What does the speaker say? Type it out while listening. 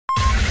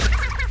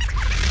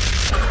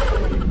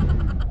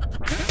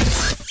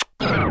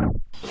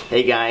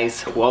Hey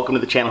guys, welcome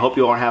to the channel. Hope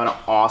you all are having an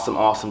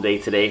awesome day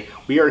today.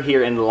 We are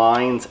here in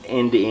Lyons,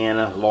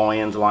 Indiana.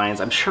 Lyons.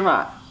 I'm sure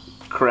not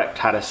correct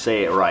how to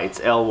say it right.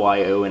 It's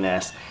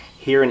Lyons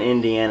here in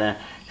Indiana.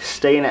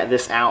 Staying at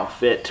this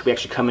outfit. We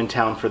actually come in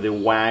town for the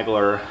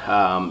Wagler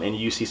and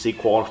UCC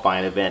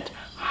qualifying event.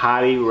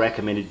 Highly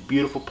recommended.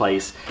 Beautiful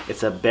place.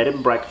 It's a bed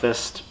and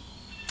breakfast.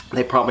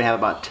 They probably have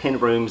about 10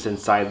 rooms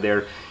inside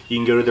there. You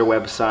can go to their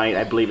website.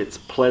 I believe it's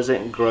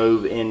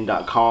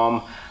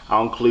pleasantgroveinn.com.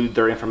 I'll include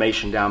their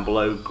information down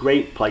below.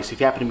 Great place. If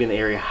you happen to be in the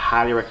area,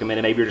 highly recommend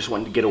it. Maybe you're just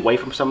wanting to get away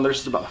from some of this.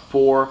 It's about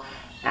 4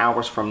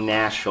 hours from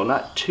Nashville.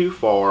 Not too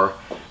far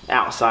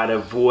outside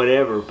of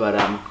whatever,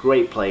 but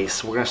great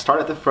place. We're going to start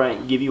at the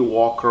front, give you a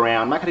walk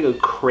around. I'm not going to go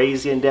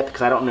crazy in depth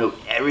because I don't know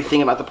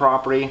everything about the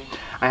property.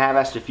 I have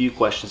asked a few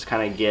questions to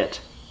kind of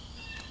get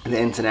the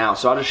ins and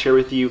outs. So I'll just share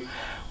with you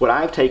what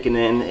I've taken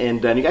in,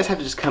 and you guys have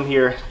to just come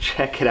here,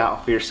 check it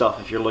out for yourself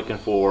if you're looking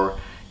for,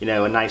 you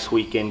know, a nice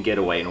weekend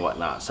getaway and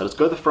whatnot. So let's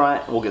go to the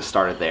front and we'll get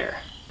started there.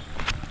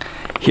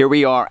 Here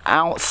we are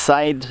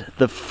outside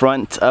the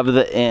front of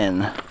the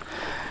inn.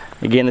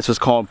 Again, this was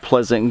called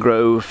Pleasant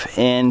Grove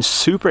Inn.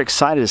 Super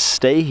excited to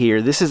stay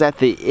here. This is at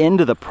the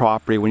end of the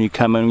property when you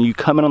come in. When you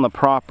come in on the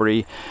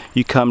property,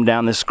 you come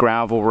down this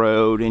gravel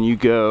road and you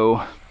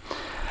go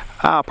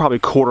probably a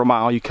quarter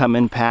mile. You come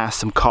in past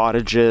some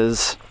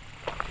cottages,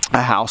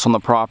 a house on the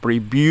property,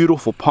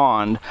 beautiful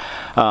pond.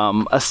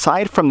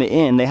 Aside from the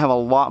inn, they have a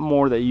lot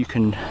more that you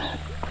can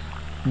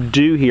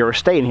do here, or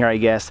stay in here, I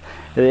guess.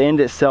 The inn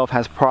itself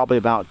has probably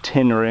about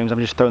 10 rooms. I'm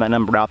just throwing that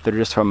number out there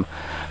just from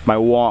my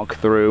walk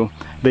through.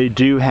 They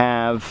do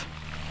have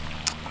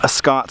a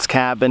Scots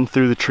cabin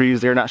through the trees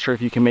there. Not sure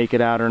if you can make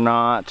it out or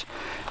not.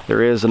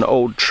 There is an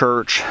old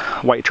church,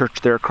 white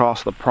church there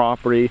across the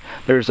property.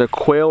 There's a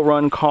quail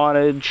run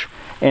cottage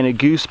and a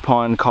goose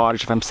pond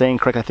cottage, if I'm saying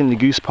correct. I think the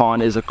goose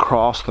pond is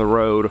across the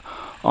road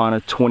on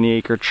a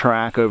 20-acre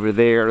tract over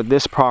there.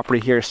 This property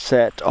here is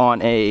set on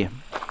a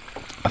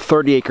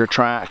 30-acre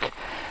tract,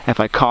 if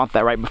I caught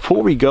that right.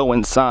 Before we go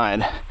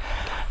inside,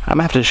 I'm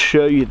gonna have to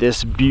show you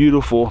this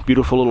beautiful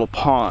little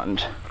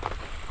pond.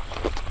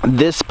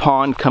 This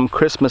pond, come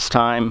Christmas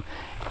time,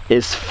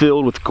 is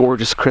filled with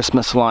gorgeous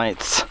Christmas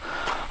lights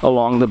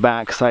along the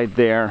backside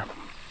there.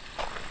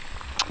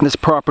 This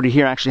property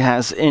here actually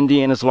has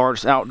Indiana's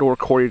largest outdoor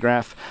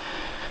choreographed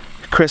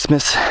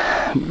Christmas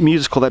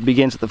musical that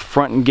begins at the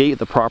front gate of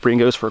the property and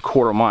goes for a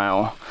quarter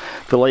mile.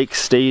 The lake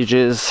stage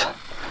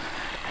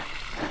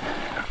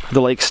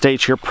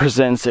here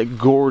presents a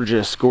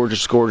gorgeous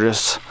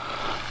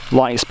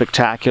light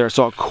spectacular. It's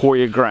all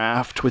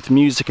choreographed with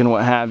music and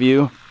what have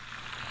you.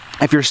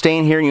 If you're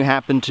staying here and you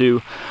happen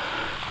to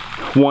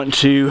want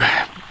to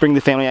bring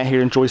the family out here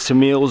to enjoy some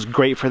meals,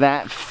 great for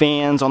that.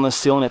 Fans on the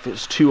ceiling. If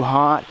it's too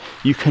hot,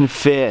 you can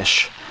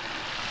fish.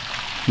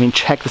 I mean,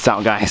 check this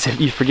out, guys. If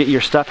you forget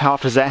your stuff, how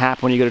often does that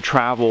happen when you go to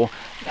travel,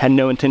 had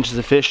no intentions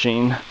of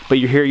fishing, but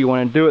you're here, you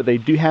want to do it? They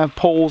do have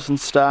poles and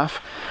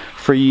stuff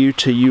for you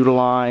to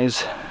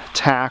utilize,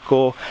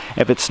 tackle.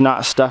 If it's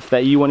not stuff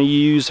that you want to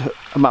use,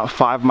 about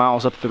 5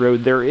 miles up the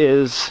road, there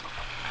is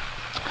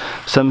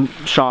some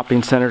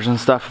shopping centers and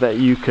stuff that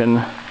you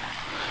can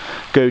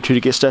go to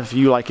get stuff if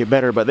you like it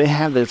better. But they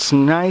have this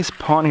nice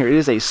pond here. It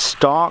is a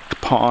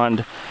stocked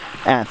pond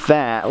at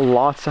that.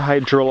 Lots of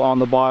hydrilla on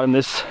the bottom.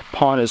 This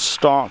pond is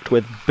stocked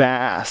with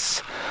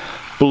bass,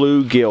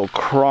 bluegill,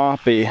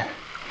 crappie.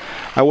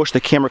 I wish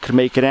the camera could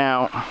make it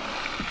out,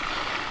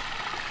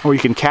 or you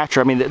can catch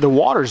her. I mean, the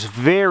water's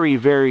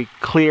very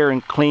clear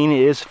and clean.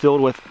 It is filled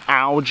with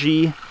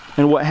algae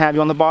and what have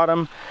you on the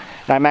bottom.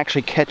 And I'm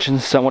actually catching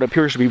some what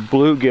appears to be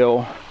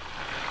bluegill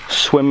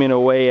swimming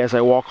away as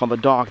I walk on the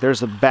dock.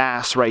 There's a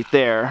bass right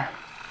there.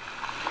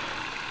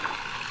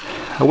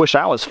 I wish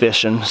I was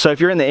fishing. So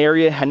if you're in the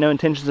area, had no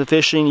intentions of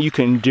fishing, you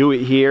can do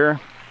it here.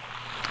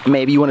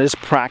 Maybe you want to just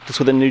practice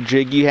with a new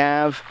jig you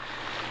have.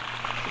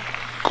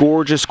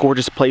 Gorgeous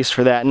place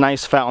for that.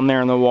 Nice fountain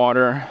there in the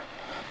water.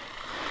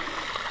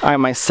 I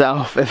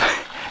myself,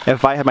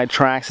 if I had my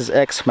Traxxas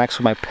X-Max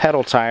with my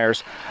pedal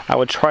tires, I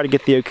would try to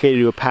get the okay to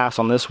do a pass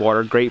on this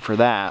water. Great for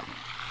that.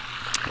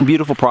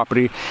 Beautiful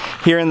property.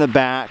 Here in the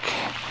back,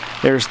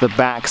 there's the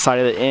back side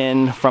of the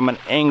inn from an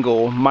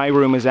angle. My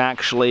room is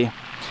actually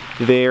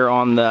there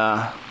on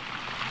the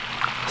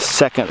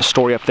second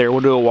story up there.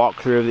 We'll do a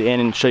walkthrough of the inn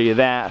and show you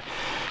that.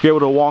 You're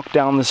able to walk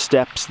down the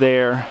steps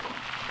there.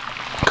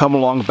 Come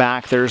along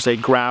back, there's a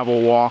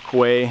gravel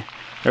walkway.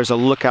 There's a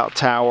lookout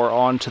tower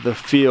onto the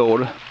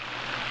field.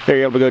 There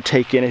you're able to go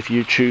take in if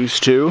you choose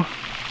to.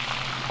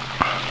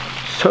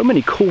 So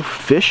many cool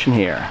fish in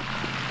here.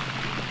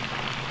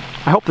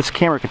 I hope this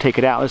camera can take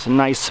it out. There's a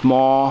nice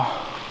small,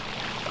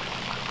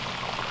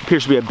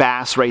 appears to be a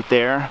bass right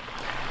there.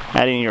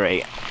 At any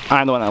rate,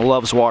 I'm the one that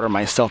loves water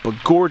myself, but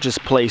gorgeous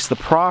place. The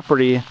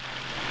property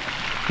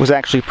was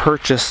actually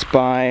purchased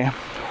by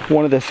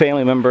one of the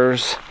family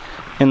members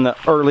in the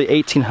early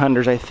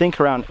 1800s, I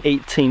think around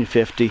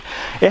 1850.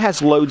 It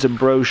has loads of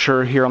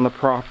brochure here on the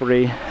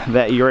property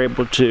that you're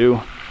able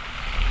to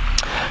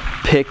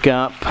pick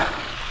up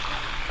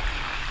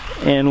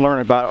and learn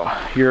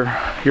about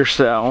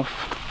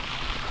yourself.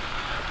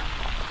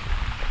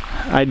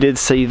 I did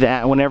see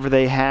that whenever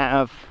they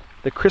have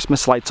the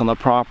Christmas lights on the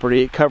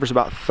property, it covers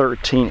about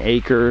 13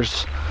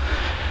 acres.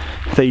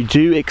 They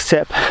do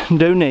accept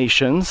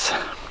donations.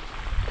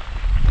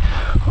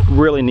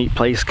 Really neat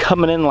place.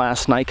 Coming in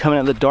last night, coming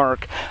in the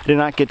dark, I did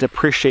not get to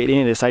appreciate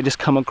any of this. I just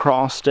come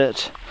across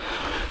it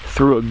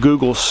through a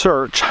Google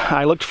search.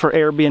 I looked for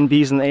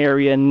Airbnbs in the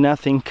area,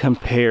 nothing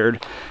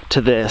compared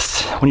to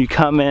this. When you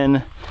come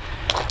in,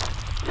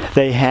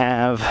 they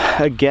have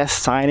a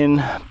guest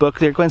sign-in book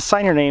there. Go ahead and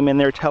sign your name in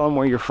there, tell them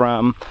where you're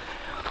from.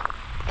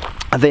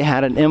 They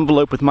had an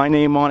envelope with my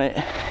name on it,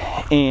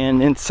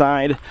 and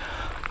inside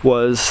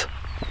was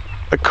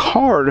a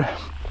card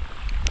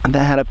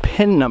that had a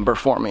PIN number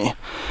for me.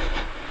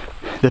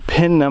 The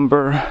PIN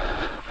number,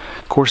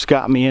 of course,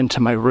 got me into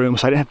my room,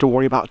 so I didn't have to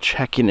worry about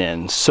checking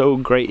in. So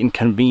great and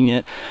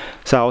convenient.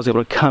 So I was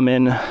able to come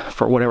in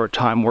for whatever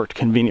time worked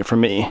convenient for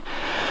me.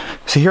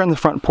 So here on the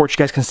front porch, you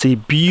guys can see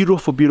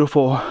beautiful,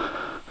 beautiful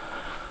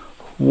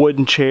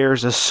wooden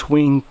chairs, a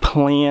swing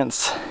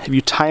plants. If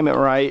you time it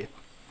right,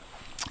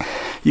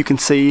 you can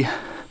see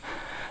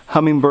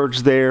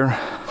hummingbirds there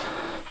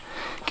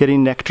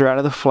getting nectar out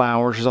of the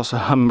flowers. There's also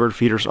hummingbird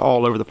feeders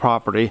all over the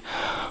property.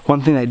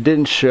 One thing I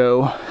didn't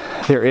show,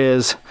 there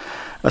is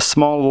a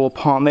small little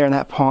pond there. In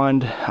that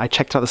pond, I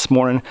checked out this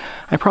morning,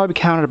 I probably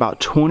counted about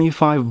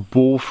 25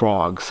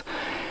 bullfrogs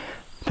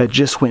that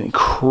just went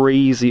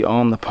crazy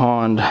on the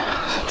pond.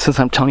 Since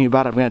I'm telling you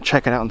about it, I'm going to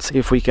check it out and see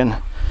if we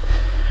can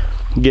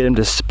get them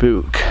to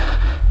spook.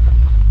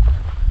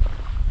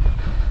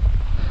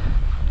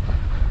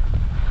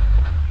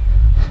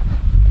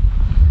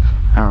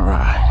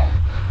 Alright.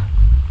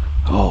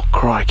 Oh,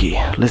 crikey.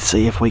 Let's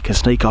see if we can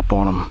sneak up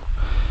on them.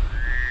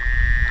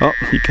 Oh,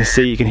 you can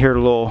see, you can hear the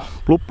little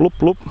bloop, bloop,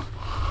 bloop.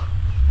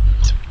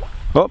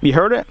 Oh, you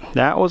heard it?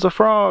 That was a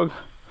frog.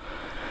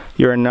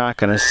 You're not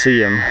going to see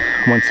them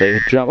once they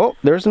jump. Oh,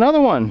 there's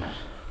another one.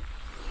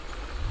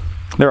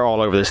 They're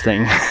all over this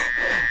thing.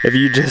 If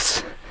you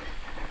just...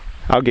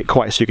 I'll get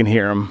quiet so you can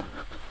hear them.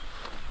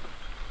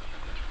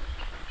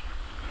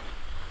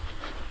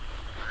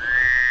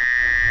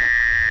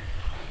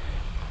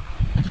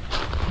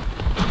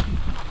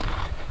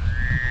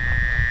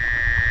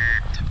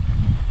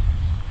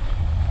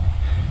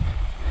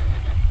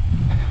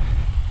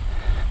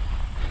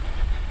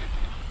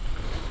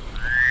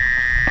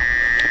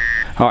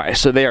 Alright,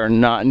 so they are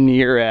not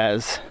near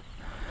as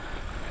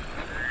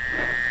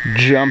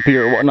jumpy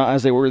or whatnot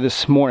as they were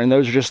this morning.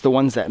 Those are just the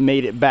ones that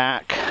made it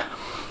back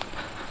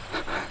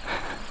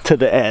to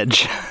the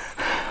edge.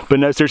 But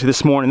no, seriously,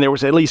 this morning there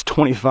was at least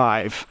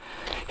 25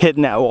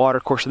 hitting that water.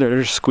 Of course,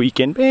 they're just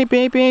squeaking beep,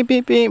 beep, beep,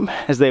 beep, beep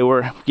as they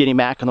were getting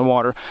back in the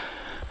water.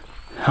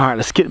 Alright,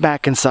 let's get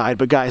back inside.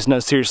 But guys,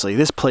 no, seriously,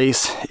 this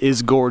place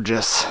is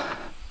gorgeous.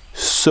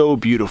 So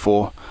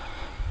beautiful.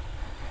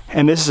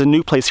 And this is a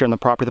new place here on the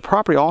property. The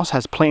property also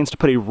has plans to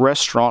put a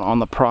restaurant on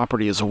the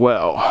property as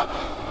well.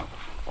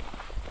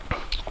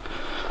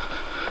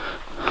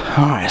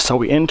 Alright, so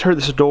we enter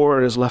this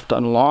door. It is left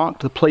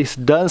unlocked. The place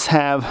does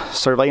have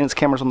surveillance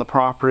cameras on the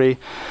property.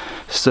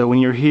 So when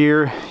you're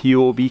here, you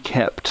will be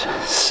kept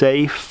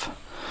safe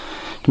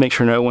to make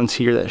sure no one's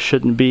here that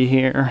shouldn't be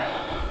here.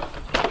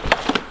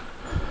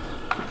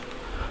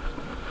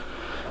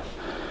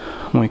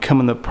 When we come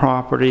in the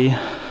property,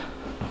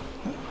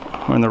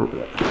 or in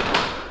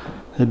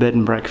the bed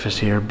and breakfast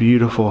here,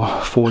 beautiful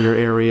foyer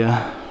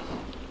area.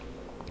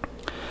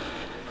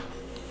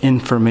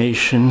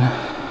 Information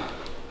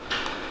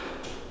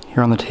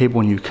here on the table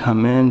when you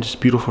come in,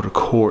 just beautiful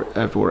decor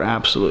everywhere,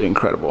 absolutely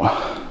incredible.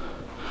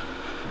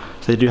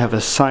 So they do have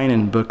a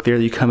sign-in book there.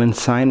 You come in,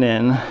 sign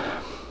in,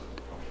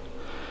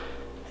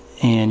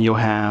 and you'll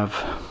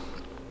have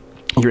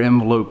your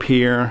envelope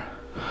here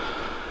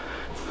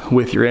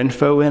with your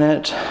info in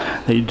it.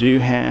 They do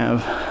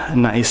have a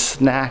nice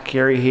snack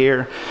area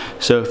here,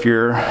 so if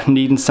you're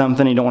needing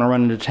something, you don't want to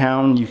run into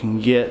town, you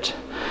can get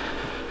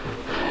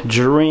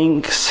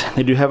drinks.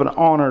 They do have an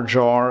honor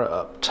jar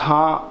up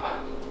top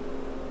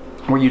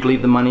where you'd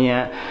leave the money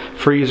at.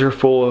 Freezer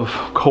full of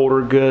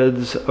colder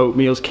goods,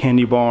 oatmeals,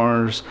 candy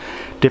bars,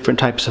 different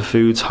types of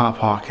foods, Hot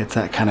Pockets,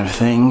 that kind of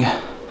thing.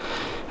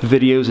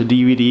 Videos, a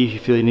DVD if you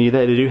feel you need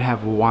that. They do have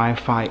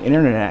Wi-Fi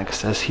internet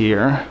access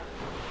here.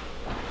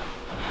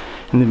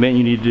 In the event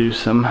you need to do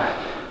some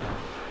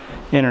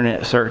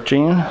internet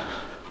searching.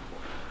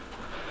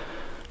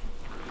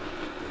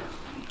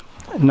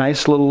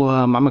 Nice little,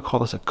 I'm gonna call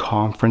this a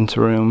conference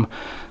room.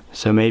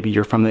 So maybe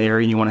you're from the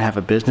area and you want to have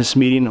a business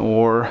meeting,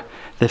 or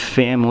the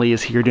family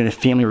is here doing a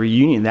family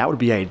reunion. That would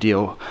be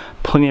ideal.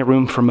 Plenty of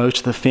room for most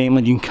of the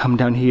family. You can come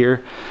down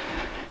here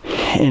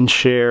and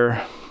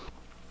share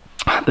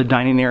the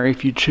dining area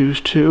if you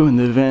choose to. In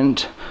the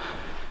event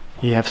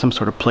you have some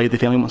sort of play the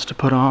family wants to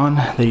put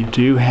on, they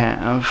do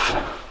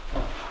have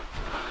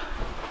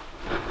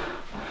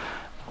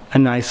a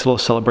nice little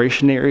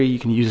celebration area. You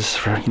can use this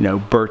for, you know,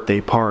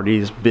 birthday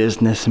parties,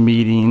 business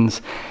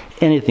meetings,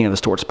 anything of the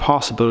store. Its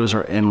possibilities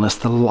are endless.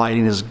 The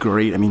lighting is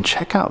great. I mean,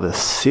 check out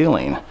this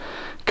ceiling.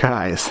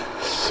 Guys,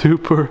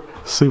 super,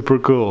 super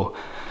cool.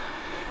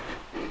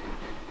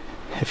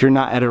 If you're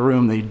not at a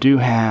room, they do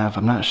have,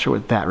 I'm not sure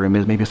what that room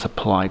is, maybe a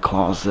supply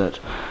closet.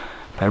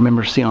 But I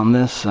remember seeing on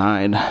this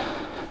side,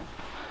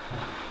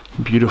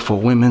 beautiful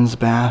women's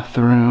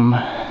bathroom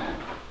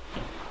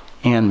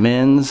and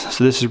men's.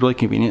 So this is really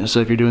convenient.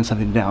 So if you're doing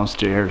something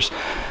downstairs,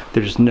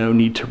 there's no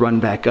need to run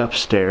back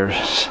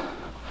upstairs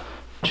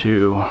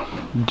to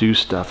do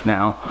stuff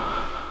now.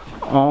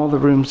 All the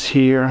rooms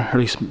here, or at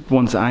least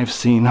ones that I've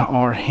seen,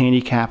 are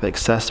handicap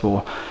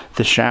accessible.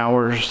 The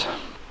showers,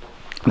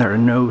 there are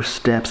no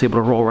steps, able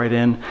to roll right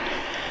in.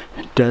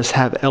 It does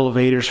have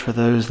elevators for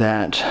those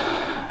that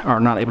are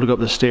not able to go up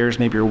the stairs,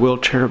 maybe you're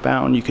wheelchair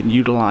bound, you can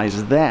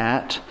utilize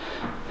that.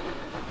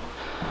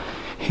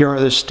 Here are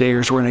the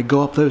stairs. We're going to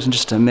go up those in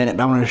just a minute,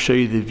 but I want to show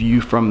you the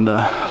view from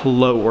the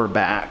lower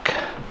back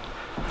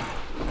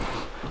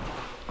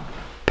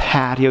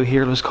patio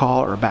here, let's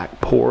call it, or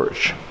back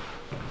porch.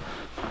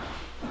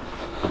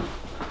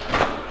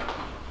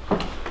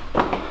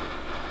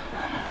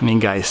 I mean,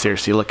 guys,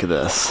 seriously, look at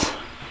this.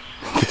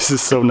 This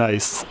is so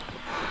nice.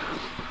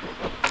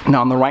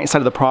 Now, on the right side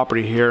of the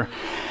property here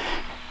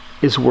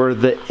is where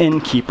the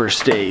innkeeper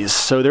stays.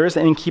 So there is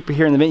an innkeeper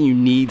here in the event you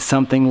need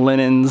something,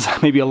 linens,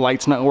 maybe a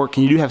light's not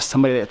working. You do have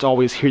somebody that's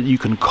always here that you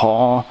can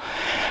call,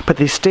 but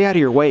they stay out of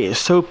your way. It's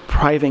so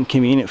private and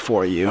convenient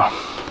for you.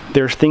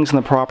 There's things on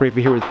the property if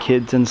you're here with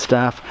kids and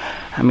stuff.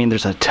 I mean,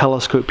 there's a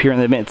telescope here in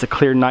the event it's a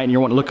clear night and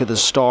you want to look at the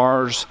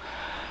stars.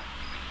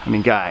 I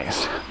mean,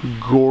 guys,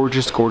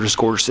 gorgeous, gorgeous,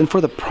 gorgeous. And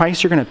for the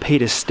price you're gonna pay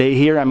to stay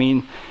here, I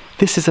mean,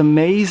 this is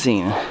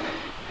amazing.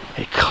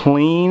 A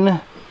clean,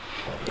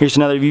 here's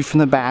another view from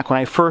the back. When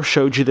I first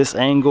showed you this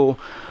angle,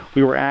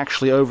 we were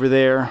actually over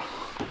there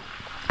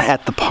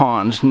at the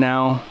pond.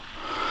 Now,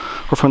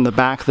 we're from the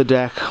back of the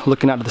deck,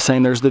 looking out to the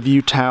same. There's the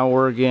view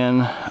tower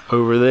again,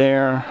 over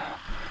there.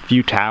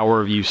 View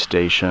tower, view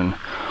station.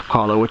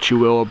 Call it what you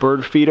will, a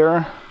bird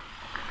feeder.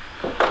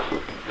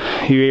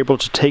 You're able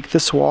to take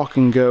this walk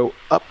and go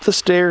up the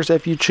stairs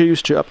if you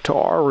choose to, up to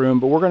our room,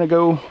 but we're gonna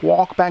go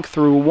walk back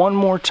through one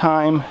more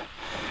time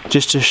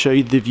just to show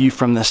you the view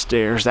from the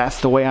stairs.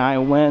 That's the way I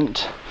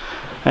went,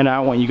 and I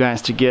want you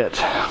guys to get,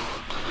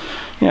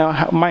 you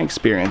know, my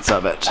experience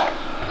of it.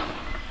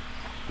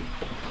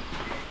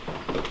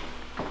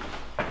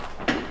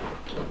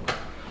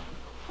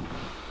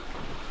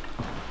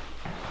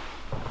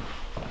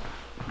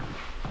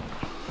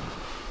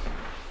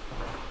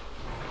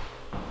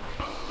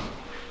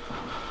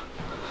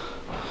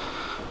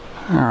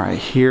 Alright,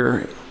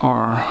 here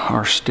are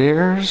our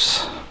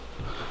stairs.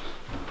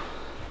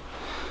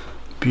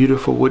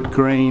 Beautiful wood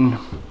grain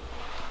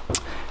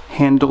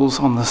handles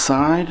on the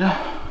side.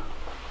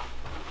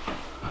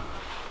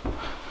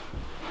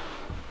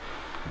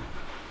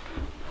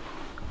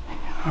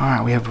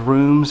 Alright, we have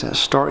rooms that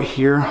start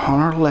here on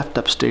our left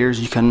upstairs.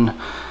 You can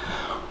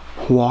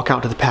walk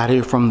out to the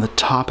patio from the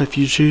top if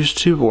you choose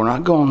to, but we're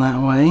not going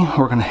that way.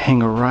 We're going to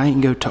hang a right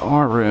and go to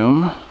our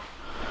room.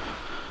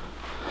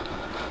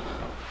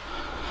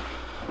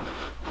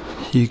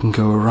 You can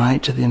go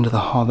right to the end of the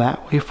hall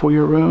that way for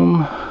your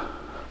room,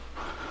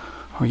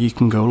 or you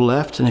can go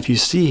left. And if you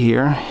see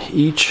here,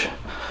 each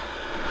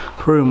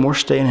room, we're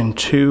staying in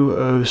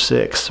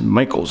 206,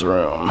 Michael's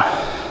room.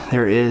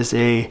 There is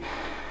a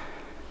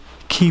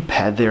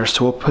keypad there,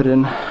 so we'll put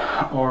in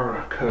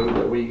our code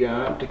that we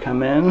got to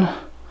come in.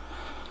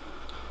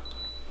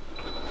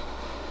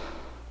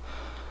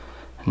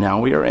 Now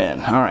we are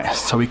in. All right,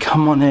 so we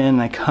come on in.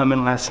 I come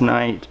in last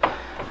night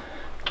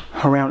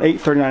around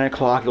 8:30, 9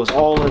 o'clock. It was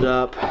all lit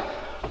up.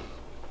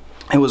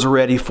 It was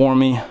ready for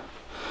me.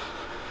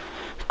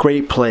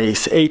 Great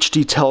place.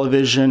 HD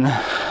television.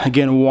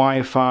 Again,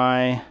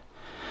 Wi-Fi.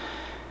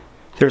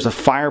 There's a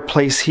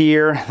fireplace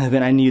here. And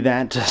then I need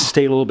that to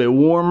stay a little bit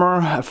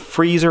warmer. A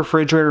freezer,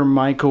 refrigerator,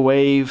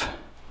 microwave.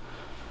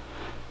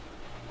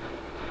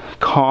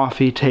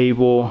 Coffee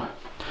table.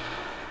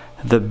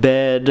 The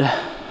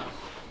bed.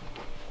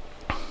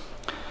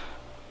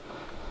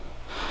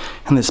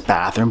 And this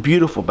bathroom,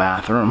 beautiful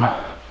bathroom.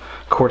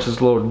 Of course, it's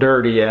a little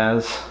dirty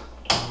as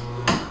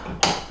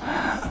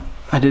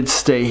I did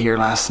stay here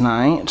last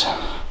night.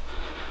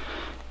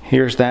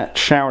 Here's that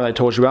shower that I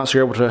told you about, so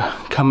you're able to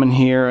come in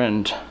here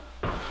and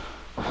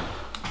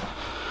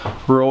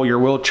roll your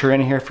wheelchair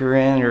in here if you're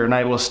in. You're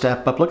not able to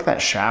step up. Look at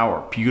that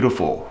shower,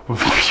 beautiful.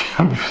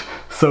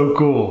 So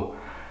cool,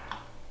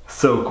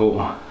 so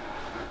cool.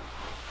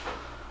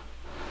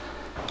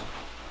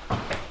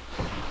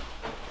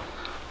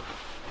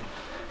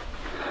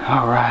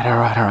 All right.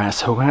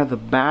 So we have the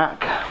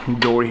back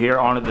door here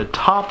onto the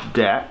top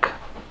deck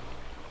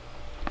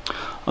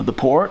of the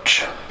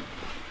porch.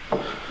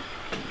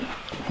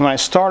 When I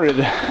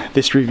started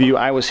this review,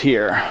 I was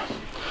here.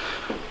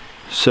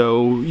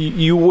 So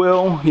you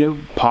will,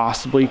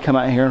 possibly come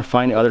out here and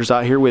find others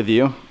out here with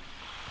you.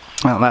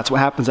 That's what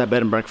happens at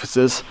bed and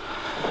breakfasts.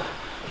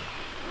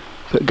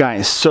 But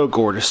guys, so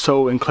gorgeous,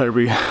 so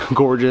incredibly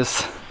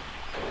gorgeous.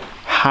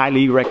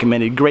 Highly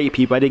recommended. Great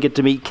people. I did get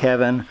to meet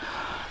Kevin.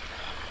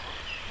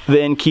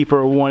 the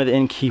innkeeper, one of the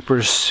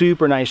innkeepers,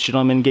 super nice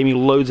gentleman, gave me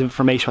loads of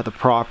information about the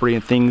property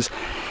and things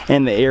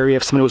in the area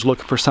if somebody was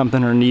looking for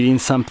something or needing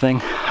something.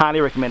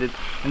 Highly recommended.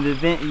 In the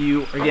event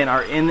you, again,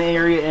 are in the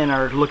area and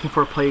are looking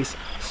for a place,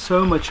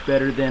 so much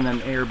better than an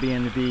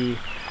Airbnb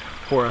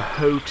or a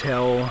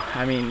hotel.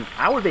 I mean,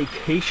 I would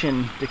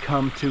vacation to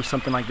come to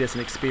something like this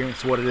and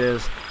experience what it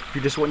is. If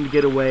you're just wanting to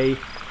get away,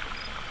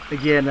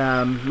 again,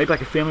 maybe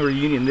like a family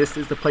reunion, this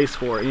is the place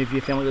for it. And if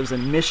your family lives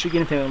in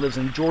Michigan, family lives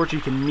in Georgia,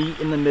 you can meet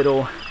in the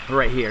middle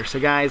right here. So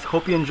guys,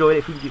 hope you enjoyed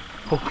it.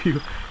 Hope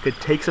you could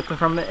take something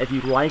from it. If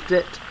you liked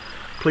it,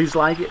 please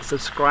like it,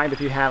 subscribe if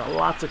you have.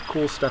 Lots of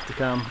cool stuff to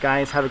come.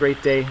 Guys, have a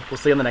great day. We'll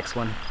see you on the next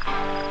one.